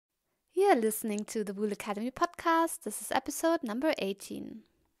You're listening to the Wool Academy podcast. This is episode number 18.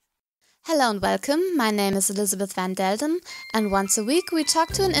 Hello and welcome. My name is Elisabeth van Delden, and once a week we talk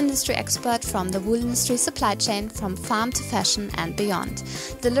to an industry expert from the wool industry supply chain from farm to fashion and beyond,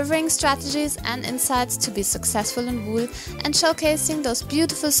 delivering strategies and insights to be successful in wool and showcasing those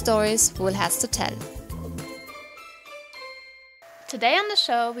beautiful stories wool has to tell. Today on the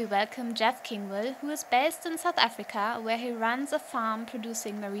show we welcome Geoff Kingwill, who is based in South Africa, where he runs a farm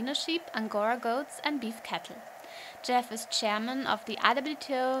producing merino sheep, Angora goats and beef cattle. Geoff is chairman of the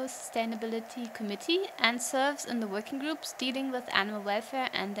IWTO Sustainability Committee and serves in the working groups dealing with animal welfare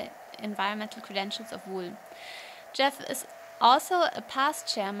and the environmental credentials of wool. Geoff is also a past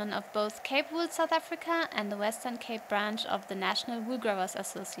chairman of both Cape Wool South Africa and the Western Cape branch of the National Wool Growers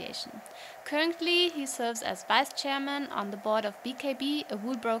Association. Currently, he serves as vice chairman on the board of BKB, a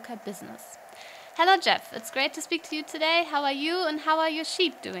wool broker business. Hello Geoff, it's great to speak to you today. How are you and how are your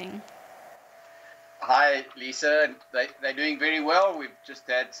sheep doing? Hi, Lisa. They're doing very well. We've just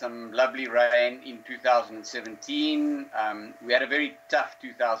had some lovely rain in 2017. We had a very tough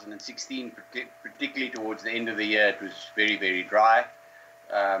 2016, particularly towards the end of the year. It was very, very dry.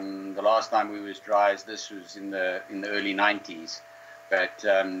 The last time we were as dry as this was in the early 90s. But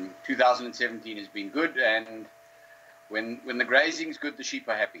 2017 has been good, and when the grazing is good, the sheep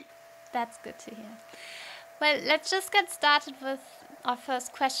are happy. That's good to hear. Well, let's just get started with our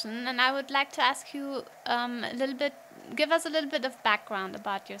first question, and I would like to ask you give us a little bit of background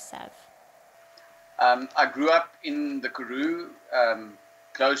about yourself. I grew up in the Karoo,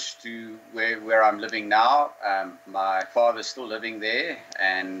 close to where I'm living now. My father's still living there,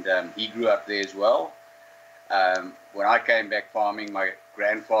 and he grew up there as well. When I came back farming, my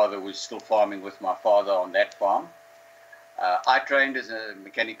grandfather was still farming with my father on that farm. I trained as a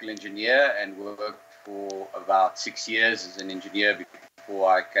mechanical engineer and worked for about 6 years as an engineer before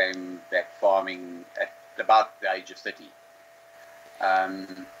I came back farming at about the age of 30.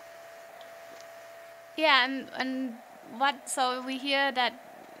 So we hear that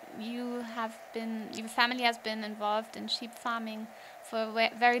your family has been involved in sheep farming for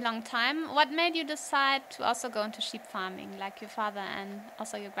a very long time. What made you decide to also go into sheep farming, like your father and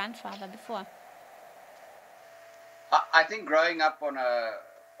also your grandfather before? I think growing up on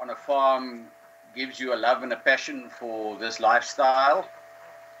a farm gives you a love and a passion for this lifestyle.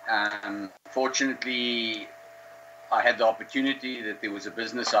 Fortunately, I had the opportunity that there was a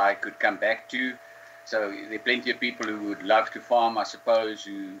business I could come back to. So there are plenty of people who would love to farm, I suppose,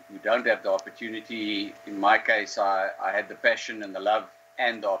 who don't have the opportunity. In my case, I had the passion and the love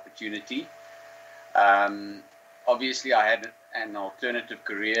and the opportunity. Obviously, I had an alternative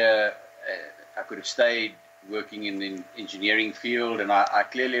career. I could have stayed working in the engineering field, and I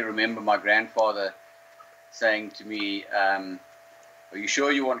clearly remember my grandfather saying to me, are you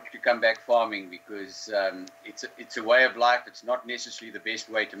sure you want to come back farming? Because it's a way of life. It's not necessarily the best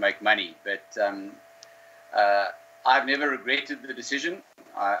way to make money, but I've never regretted the decision.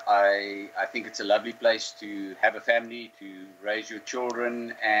 I think it's a lovely place to have a family, to raise your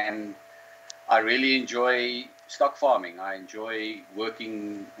children, and I really enjoy stock farming. I enjoy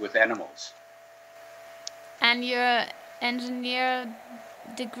working with animals. And your engineer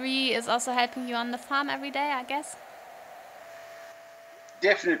degree is also helping you on the farm every day, I guess?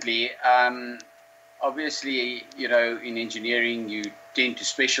 Definitely. Obviously, in engineering, you tend to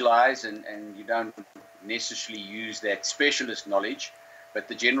specialize and you don't necessarily use that specialist knowledge, but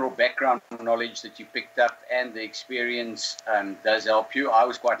the general background knowledge that you picked up and the experience does help you. I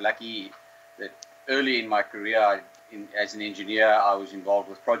was quite lucky that early in my career, as an engineer, I was involved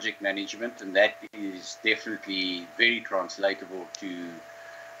with project management, and that is definitely very translatable to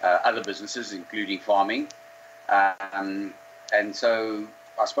other businesses, including farming. And so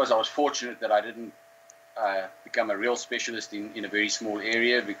I suppose I was fortunate that I didn't become a real specialist in a very small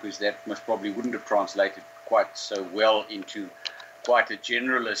area, because that most probably wouldn't have translated quite so well into quite a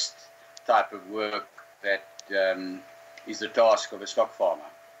generalist type of work that is the task of a stock farmer.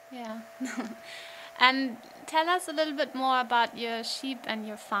 Yeah. And tell us a little bit more about your sheep and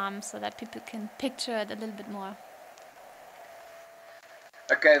your farm so that people can picture it a little bit more.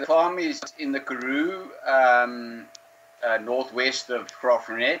 Okay, the farm is in the Karoo, northwest of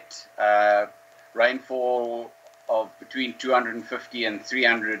Graaff-Reinet. Rainfall of between 250 and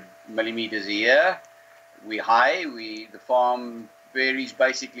 300 millimeters a year. We're high. The farm varies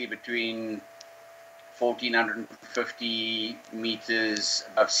basically between 1,450 meters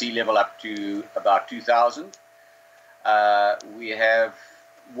above sea level up to about 2,000. We have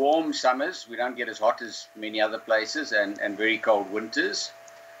warm summers. We don't get as hot as many other places, and very cold winters.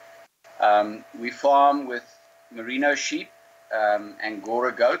 We farm with merino sheep,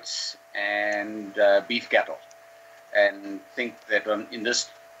 Angora goats, and beef cattle, and think that in this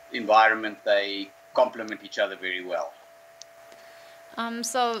environment they complement each other very well.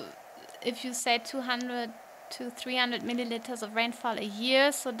 So if you say 200 to 300 milliliters of rainfall a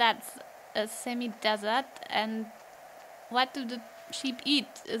year, so that's a semi-desert. And what do the sheep eat?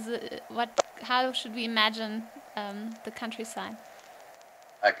 How should we imagine the countryside?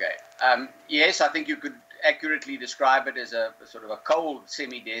 Okay. Yes, I think you could accurately describe it as a sort of a cold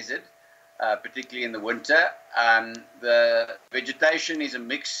semi-desert, particularly in the winter. The vegetation is a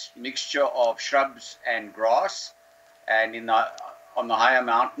mixture of shrubs and grass, and on the higher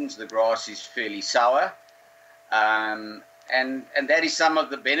mountains, the grass is fairly sour. And that is some of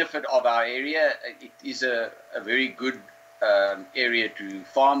the benefit of our area. It is a very good area to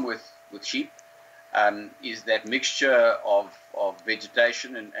farm with sheep. Is that mixture of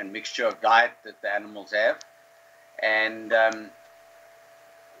vegetation and mixture of diet that the animals have. And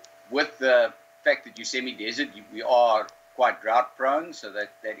with the fact that you're semi-desert, we are quite drought prone, so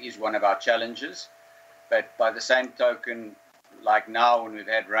that is one of our challenges. But by the same token, like now when we've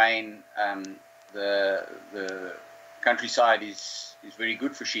had rain, the countryside is very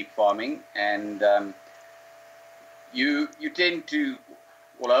good for sheep farming. And you tend to,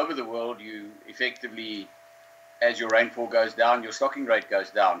 all over the world, you effectively, as your rainfall goes down, your stocking rate goes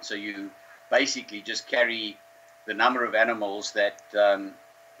down. So you basically just carry the number of animals that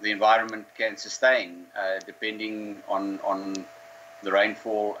the environment can sustain, depending on the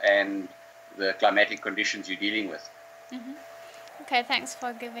rainfall and the climatic conditions you're dealing with. Mm-hmm. Okay, thanks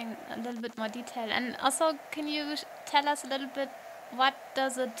for giving a little bit more detail. And also, can you tell us a little bit, what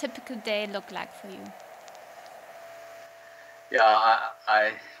does a typical day look like for you? Yeah,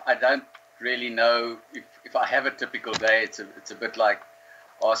 I don't really know if I have a typical day. It's a bit like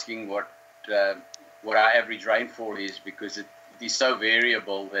asking what our average rainfall is, because it is so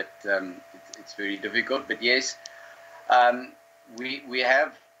variable that it's very difficult. But yes, we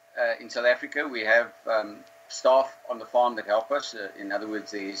have in South Africa, we have staff on the farm that help us. In other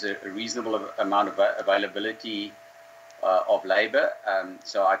words, there is a reasonable amount of availability of labor.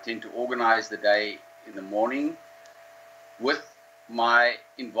 So I tend to organize the day in the morning. With my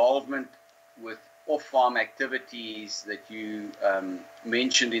involvement with off-farm activities that you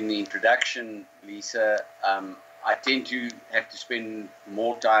mentioned in the introduction, Lisa, I tend to have to spend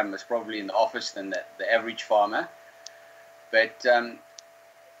more time as probably in the office than the average farmer. But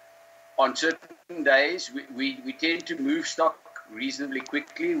on certain days, we tend to move stock reasonably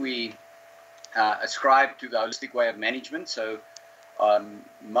quickly. We ascribe to the holistic way of management. So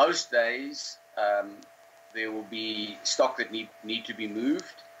most days, there will be stock that need to be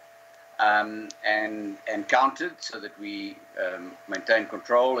moved and counted, so that we maintain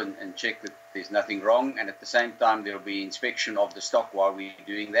control and check that there's nothing wrong. And at the same time, there will be inspection of the stock while we're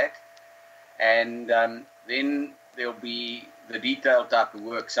doing that. And then there'll be the detailed type of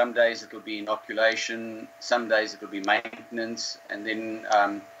work. Some days it'll be inoculation, some days it'll be maintenance, and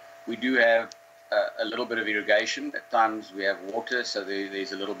then we do have a little bit of irrigation. At times we have water, so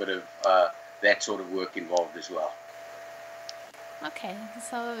there's a little bit of that sort of work involved as well. Okay,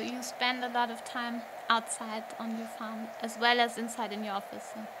 so you spend a lot of time outside on your farm as well as inside in your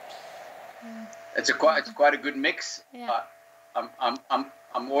office. It's quite a good mix. Yeah.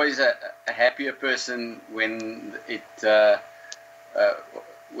 I'm always a happier person when it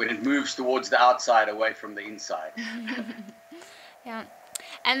moves towards the outside, away from the inside. Yeah,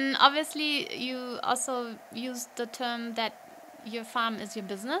 and obviously you also use the term that your farm is your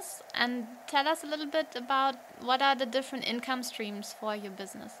business. And tell us a little bit about what are the different income streams for your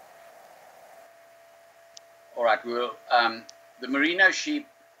business. All right, well, the merino sheep,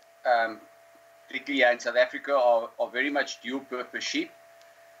 particularly in South Africa, are very much dual-purpose sheep.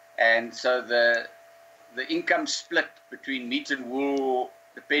 And so the income split between meat and wool,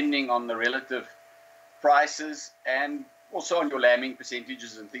 depending on the relative prices and also on your lambing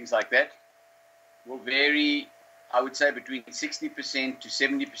percentages and things like that, will vary, I would say, between 60% to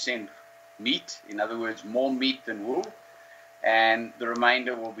 70% meat. In other words, more meat than wool. And the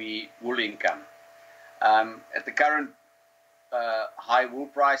remainder will be wool income. At the current high wool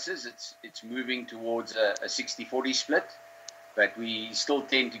prices, it's moving towards a 60-40 split. But we still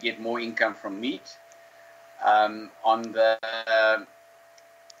tend to get more income from meat. On the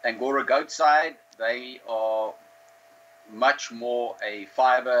Angora goat side, they are much more a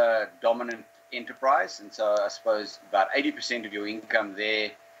fiber-dominant enterprise. And so I suppose about 80% of your income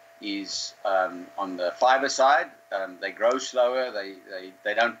there is on the fiber side. They grow slower.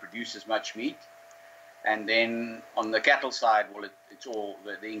 They don't produce as much meat. And then on the cattle side, well, it's all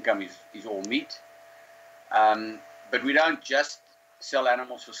the income is all meat. But we don't just sell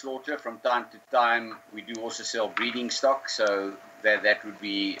animals for slaughter. From time to time, we do also sell breeding stock, so that would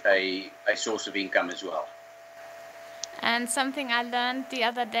be a source of income as well. And something I learned the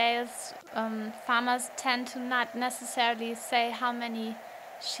other day is farmers tend to not necessarily say how many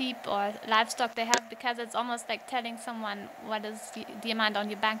sheep or livestock they have, because it's almost like telling someone what is the amount on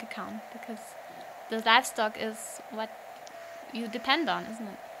your bank account, because the livestock is what you depend on, isn't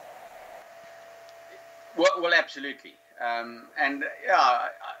it? Well, absolutely. And yeah,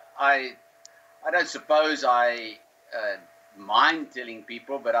 I don't suppose I mind telling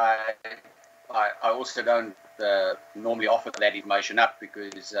people, but I also don't normally offer that information up,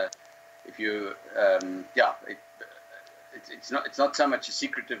 because if you it's not so much a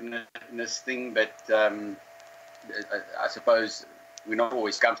secretiveness thing, but I suppose we're not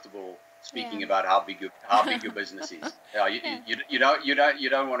always comfortable speaking about how big your business is. You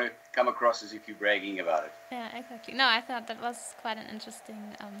don't want to come across as if you're bragging about it. Yeah, exactly. No, I thought that was quite an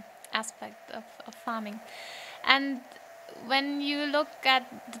interesting aspect of farming. And when you look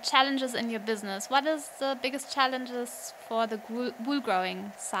at the challenges in your business, what is the biggest challenges for the wool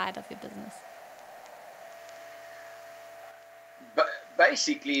growing side of your business? But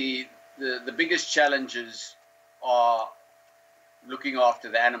basically, the biggest challenges are looking after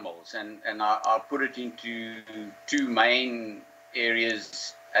the animals, and I'll put it into two main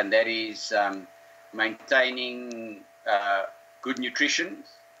areas, and that is maintaining good nutrition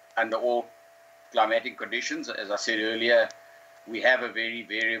under all climatic conditions. As I said earlier, we have a very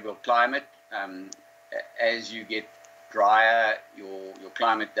variable climate. As you get drier, your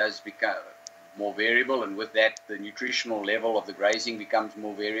climate does become more variable, and with that, the nutritional level of the grazing becomes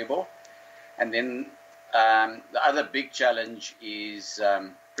more variable. And then the other big challenge is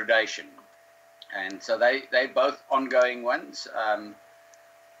predation, and so they're both ongoing ones.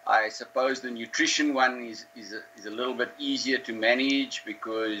 I suppose the nutrition one is a little bit easier to manage,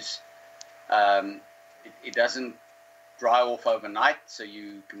 because it doesn't dry off overnight, so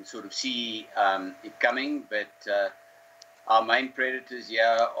you can sort of see it coming. But our main predators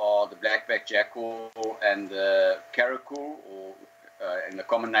here are the blackback jackal and the Karoo, or in the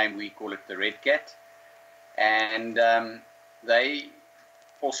common name we call it the red cat. And they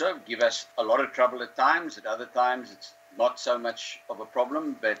also give us a lot of trouble at times. At other times, it's not so much of a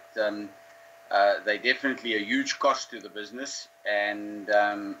problem, but they definitely a huge cost to the business. And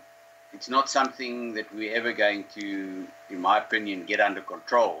it's not something that we're ever going to, in my opinion, get under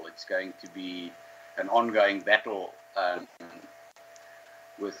control. It's going to be an ongoing battle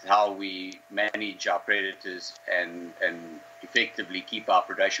with how we manage our predators and effectively keep our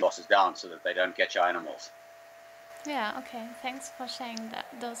predation losses down so that they don't catch our animals. Yeah, okay. Thanks for sharing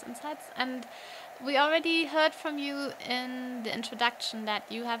those insights. And we already heard from you in the introduction that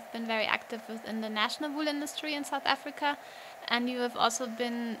you have been very active within the national wool industry in South Africa, and you have also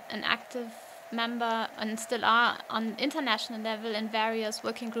been an active member, and still are, on international level in various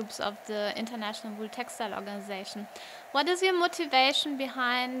working groups of the International Wool Textile Organization. What is your motivation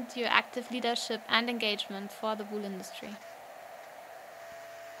behind your active leadership and engagement for the wool industry?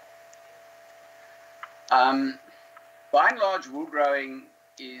 By and large, wool growing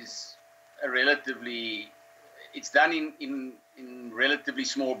is it's done in relatively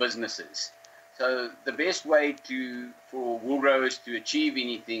small businesses. So the best way for wool growers to achieve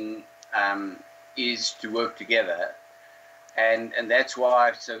anything is to work together. And that's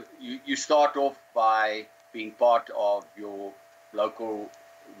why, so you start off by being part of your local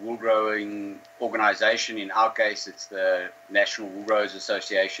wool growing organization. In our case, it's the National Wool Growers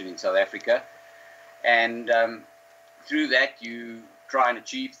Association in South Africa. And through that, you try and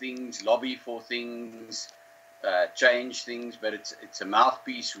achieve things, lobby for things, change things, but it's a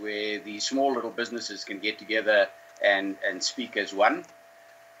mouthpiece where these small little businesses can get together and speak as one.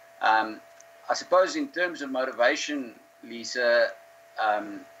 I suppose in terms of motivation, Lisa,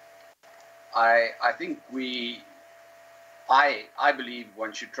 I think I believe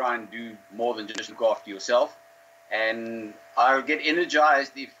one should try and do more than just look after yourself. And I'll get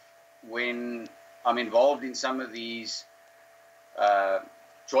energized when I'm involved in some of these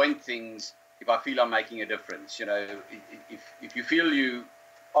joint things, if I feel I'm making a difference. You know, if you feel you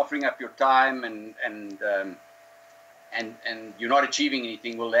offering up your time and you're not achieving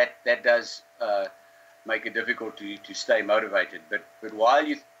anything, well, that does make it difficult to stay motivated. But while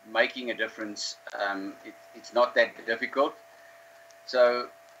you're making a difference, it's not that difficult. So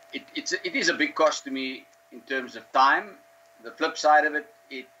it is a big cost to me in terms of time. The flip side of it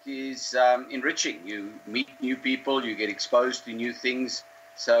is enriching. You meet new people, you get exposed to new things.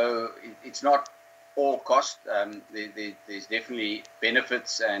 So it's not all cost. There's definitely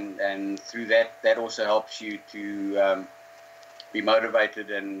benefits, and through that also helps you to be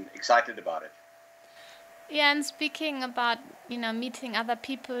motivated and excited about it. Yeah, and speaking about, meeting other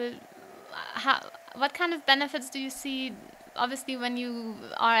people, what kind of benefits do you see? Obviously, when you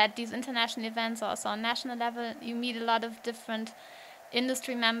are at these international events or also on national level, you meet a lot of different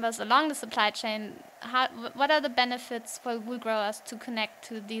industry members along the supply chain. What are the benefits for wool growers to connect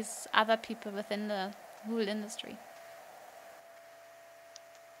to these other people within the wool industry?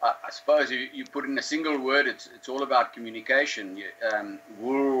 I suppose you put in a single word, it's all about communication.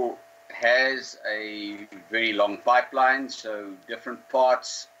 Wool has a very long pipeline, so different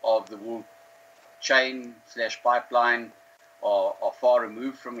parts of the wool chain / pipeline are far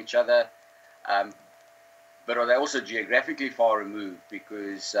removed from each other, but are they also geographically far removed,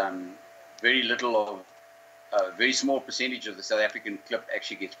 because very little of a very small percentage of the South African clip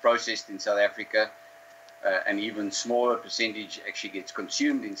actually gets processed in South Africa. An even smaller percentage actually gets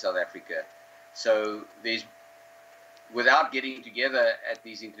consumed in South Africa. So without getting together at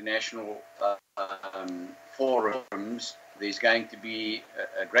these international forums, there's going to be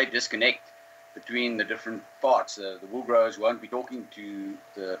a great disconnect between the different parts. The wool growers won't be talking to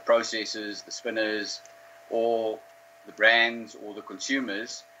the processors, the spinners, or the brands or the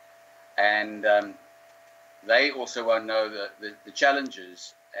consumers, and they also won't know the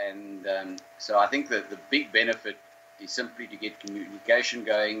challenges. And so I think that the big benefit is simply to get communication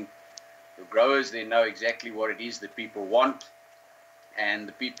going. The growers then know exactly what it is that people want, and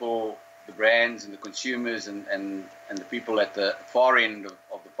the brands and the consumers and the people at the far end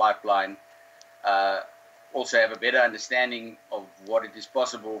of the pipeline also have a better understanding of what it is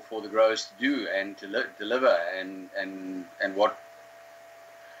possible for the growers to do and to deliver, and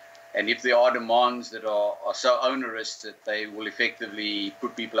if there are demands that are so onerous that they will effectively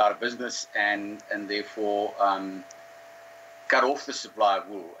put people out of business and therefore cut off the supply of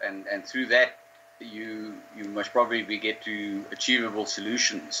wool. And through that, you must probably get to achievable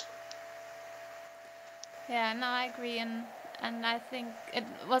solutions. Yeah, no, I agree. And I think it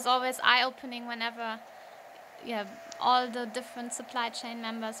was always eye-opening whenever all the different supply chain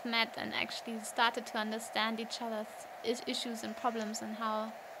members met and actually started to understand each other's issues and problems, and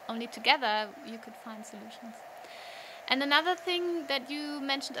how only together you could find solutions. And another thing that you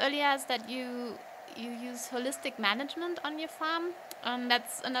mentioned earlier is that you use holistic management on your farm.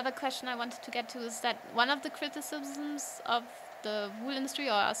 That's another question I wanted to get to, is that one of the criticisms of the wool industry,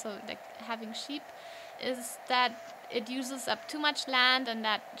 or also like having sheep, is that it uses up too much land and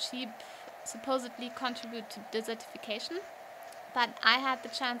that sheep supposedly contribute to desertification. But I had the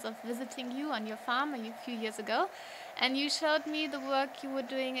chance of visiting you on your farm a few years ago, and you showed me the work you were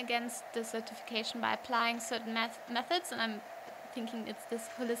doing against desertification by applying certain methods, and I'm thinking it's this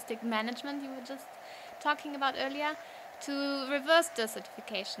holistic management you were just talking about earlier, to reverse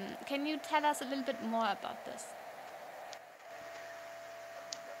desertification. Can you tell us a little bit more about this?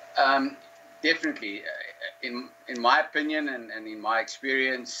 Definitely. In my opinion and in my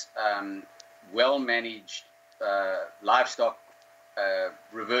experience, well-managed livestock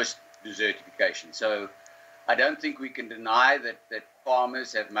reverse desertification. So I don't think we can deny that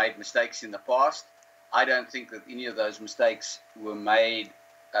farmers have made mistakes in the past. I don't think that any of those mistakes were made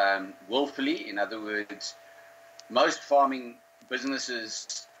willfully. In other words, most farming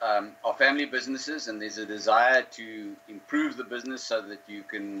businesses are family businesses, and there's a desire to improve the business so that you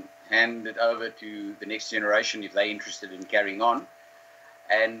can hand it over to the next generation if they're interested in carrying on.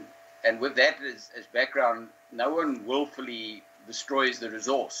 And with that as background, no one willfully destroys the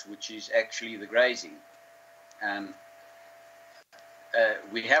resource, which is actually the grazing.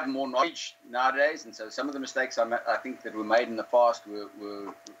 We have more knowledge nowadays, and so some of the mistakes I think that were made in the past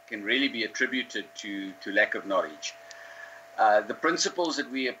can really be attributed to lack of knowledge. The principles that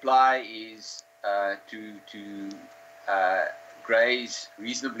we apply is to graze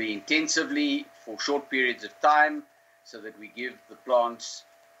reasonably intensively for short periods of time, so that we give the plants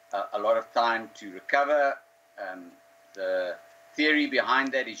a lot of time to recover. The theory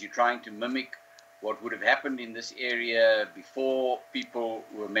behind that is you're trying to mimic what would have happened in this area before people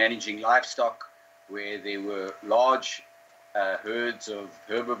were managing livestock, where there were large herds of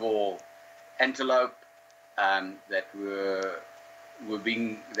herbivore antelope that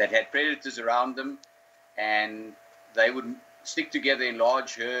had predators around them, and they would stick together in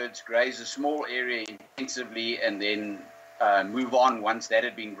large herds, graze a small area intensively, and then move on once that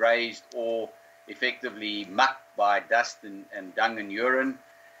had been grazed or effectively mucked by dust and dung and urine.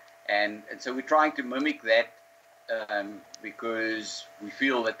 And so we're trying to mimic that because we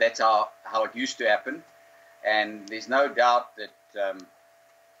feel that that's how it used to happen. And there's no doubt that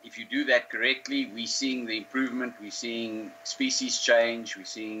if you do that correctly, we're seeing the improvement, we're seeing species change, we're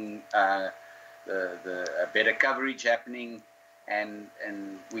seeing the better coverage happening, and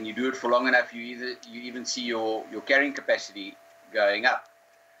when you do it for long enough, you even see your carrying capacity going up.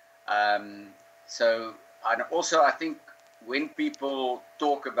 So and also I think when people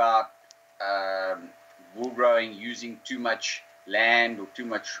talk about wool growing using too much land or too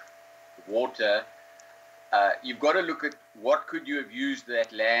much water, you've got to look at what could you have used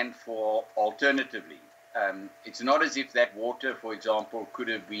that land for alternatively. It's not as if that water, for example, could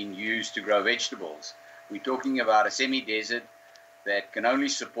have been used to grow vegetables. We're talking about a semi-desert that can only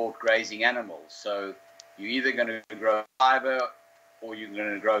support grazing animals. So you're either going to grow fiber, or you're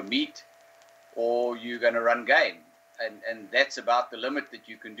going to grow meat, or you're going to run game. And that's about the limit that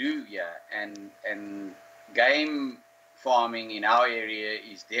you can do here. And game farming in our area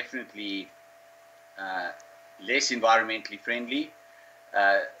is definitely less environmentally friendly.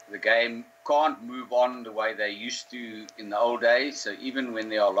 The game can't move on the way they used to in the old days. So even when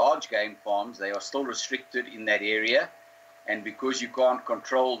there are large game farms, they are still restricted in that area. And because you can't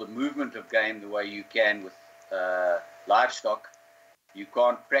control the movement of game the way you can with livestock, you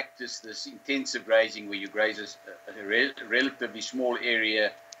can't practice this intensive grazing where you graze a relatively small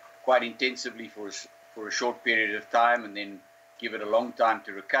area quite intensively for a short period of time and then give it a long time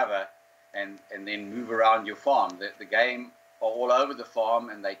to recover and then move around your farm. The game are all over the farm,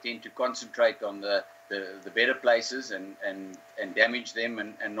 and they tend to concentrate on the better places and damage them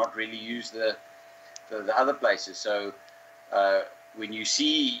and not really use the other places. So when you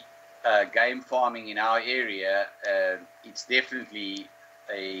see game farming in our area, it's definitely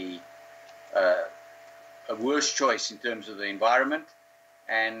a worse choice in terms of the environment,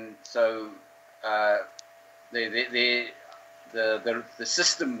 and so the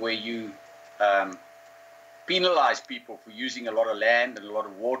system where you penalize people for using a lot of land and a lot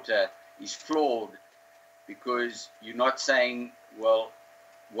of water is flawed, because you're not saying, well,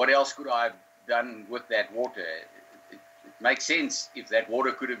 what else could I have done with that water? It makes sense if that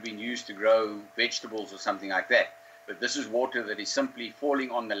water could have been used to grow vegetables or something like that. But this is water that is simply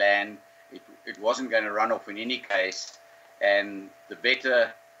falling on the land. It wasn't going to run off in any case. And the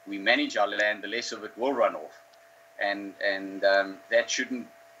better we manage our land, the less of it will run off. And that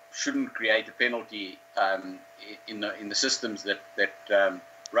shouldn't create a penalty in the systems that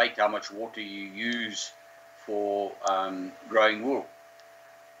rate how much water you use for growing wool.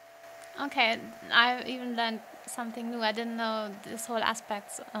 Okay, I even learned something new. I didn't know this whole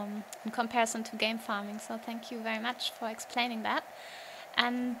aspect in comparison to game farming, so thank you very much for explaining that.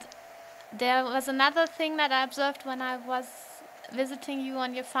 And there was another thing that I observed when I was visiting you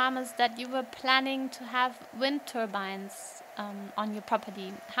on your farm, is that you were planning to have wind turbines on your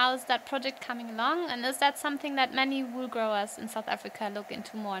property. How is that project coming along, and is that something that many wool growers in South Africa look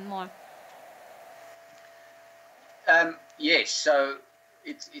into more and more? Yes, so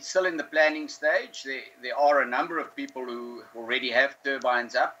it's still in the planning stage. There are a number of people who already have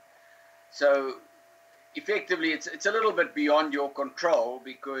turbines up. So effectively, it's a little bit beyond your control,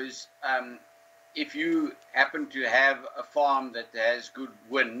 because if you happen to have a farm that has good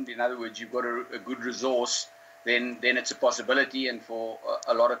wind, in other words, you've got a good resource, then it's a possibility, and for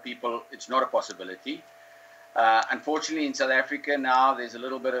a lot of people, it's not a possibility. Unfortunately, in South Africa now, there's a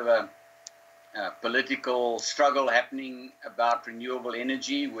little bit of a political struggle happening about renewable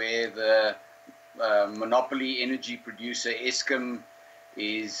energy, where the monopoly energy producer Eskom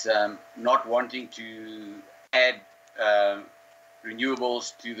is not wanting to add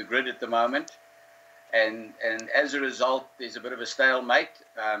renewables to the grid at the moment, and as a result, there's a bit of a stalemate.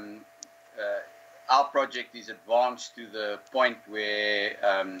 Our project is advanced to the point where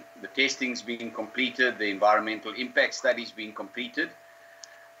the testing's being completed, the environmental impact study's being completed,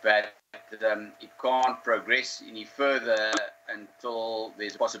 but it can't progress any further until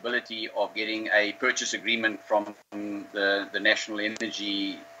there's a possibility of getting a purchase agreement from the national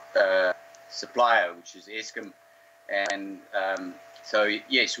energy supplier, which is Eskom. And so,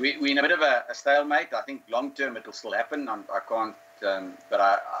 yes, we're in a bit of a stalemate. I think long term it'll still happen. I can't, but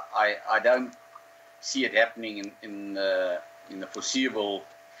I don't see it happening in the foreseeable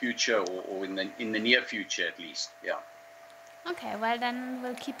future, or in the near future at least. Yeah. Okay, well then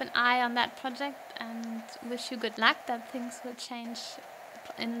we'll keep an eye on that project and wish you good luck that things will change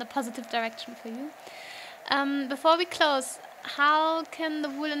in the positive direction for you. Before we close, how can the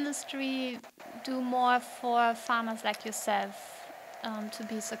wool industry do more for farmers like yourself to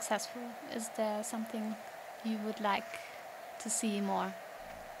be successful? Is there something you would like to see more?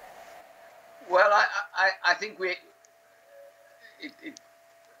 Well, I think it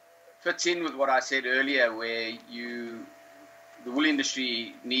fits in with what I said earlier, where the wool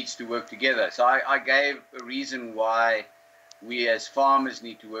industry needs to work together. So I gave a reason why we as farmers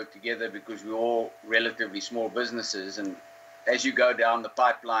need to work together, because we're all relatively small businesses, and as you go down the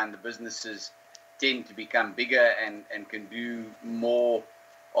pipeline, the businesses tend to become bigger and can do more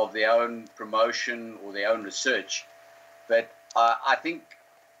of their own promotion or their own research. But I think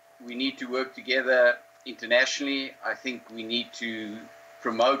we need to work together internationally. I think we need to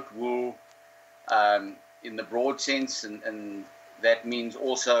promote wool in the broad sense, and that means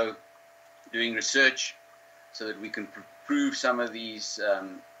also doing research so that we can prove some of these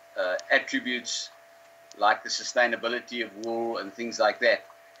attributes like the sustainability of wool and things like that.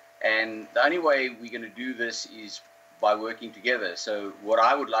 And the only way we're going to do this is by working together. So what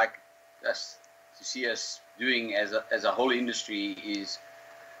I would like us to see us doing as a whole industry is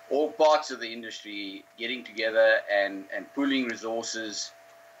all parts of the industry getting together and pooling resources,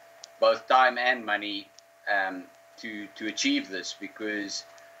 both time and money, to achieve this, because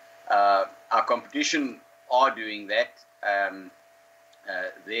our competition are doing that.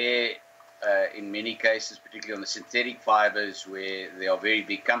 They're in many cases, particularly on the synthetic fibers, where there are very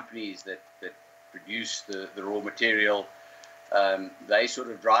big companies that produce the raw material. They sort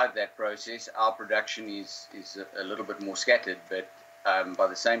of drive that process. Our production is a little bit more scattered, but by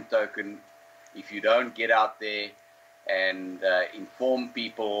the same token, if you don't get out there and inform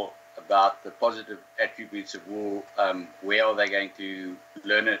people about the positive attributes of wool, where are they going to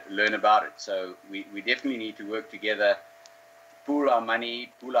learn about it? So we definitely need to work together, pool our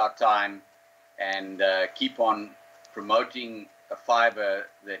money, pool our time, and keep on promoting a fiber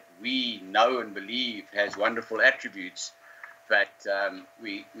that we know and believe has wonderful attributes, but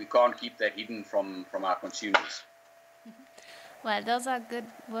we can't keep that hidden from our consumers. Well, those are good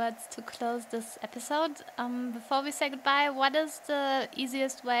words to close this episode. Before we say goodbye, what is the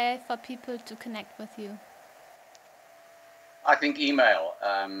easiest way for people to connect with you? I think email.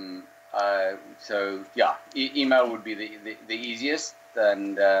 Email would be the easiest.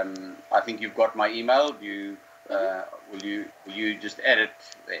 And I think you've got my email. Will you just add it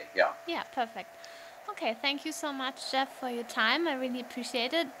there? Yeah. Yeah, perfect. Okay, thank you so much, Geoff, for your time. I really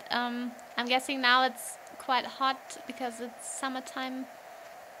appreciate it. I'm guessing now it's quite hot because it's summertime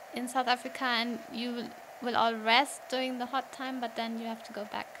in South Africa, and you will all rest during the hot time, but then you have to go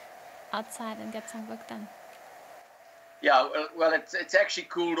back outside and get some work done. Yeah, well, it's actually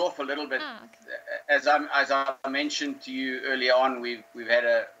cooled off a little bit. Okay. As I mentioned to you earlier on, we've had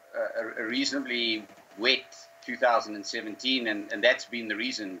a reasonably wet 2017, and that's been the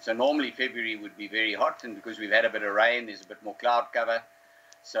reason. So normally February would be very hot, and because we've had a bit of rain, there's a bit more cloud cover.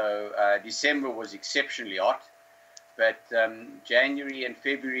 So December was exceptionally hot, but January and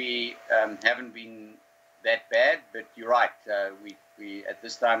February haven't been that bad. But you're right. We at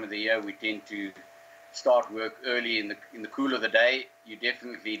this time of the year we tend to start work early in the cool of the day. You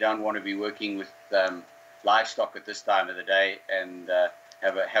definitely don't want to be working with livestock at this time of the day, and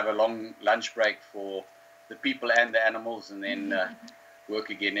have a long lunch break for the people and the animals, and then work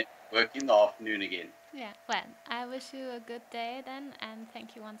in the afternoon again. Yeah, well, I wish you a good day then, and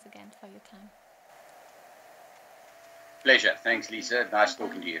thank you once again for your time. Pleasure. Thanks, Lisa. Nice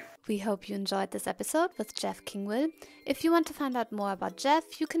talking to you. We hope you enjoyed this episode with Geoff Kingwill. If you want to find out more about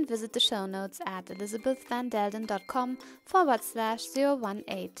Geoff, you can visit the show notes at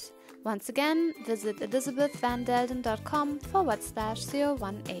elisabethvandelden.com/018. Once again, visit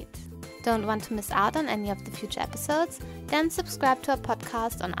elisabethvandelden.com/018. Don't want to miss out on any of the future episodes? Then subscribe to our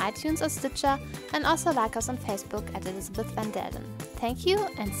podcast on iTunes or Stitcher, and also like us on Facebook at Elisabeth Van Delden. Thank you,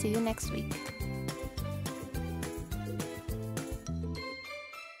 and see you next week.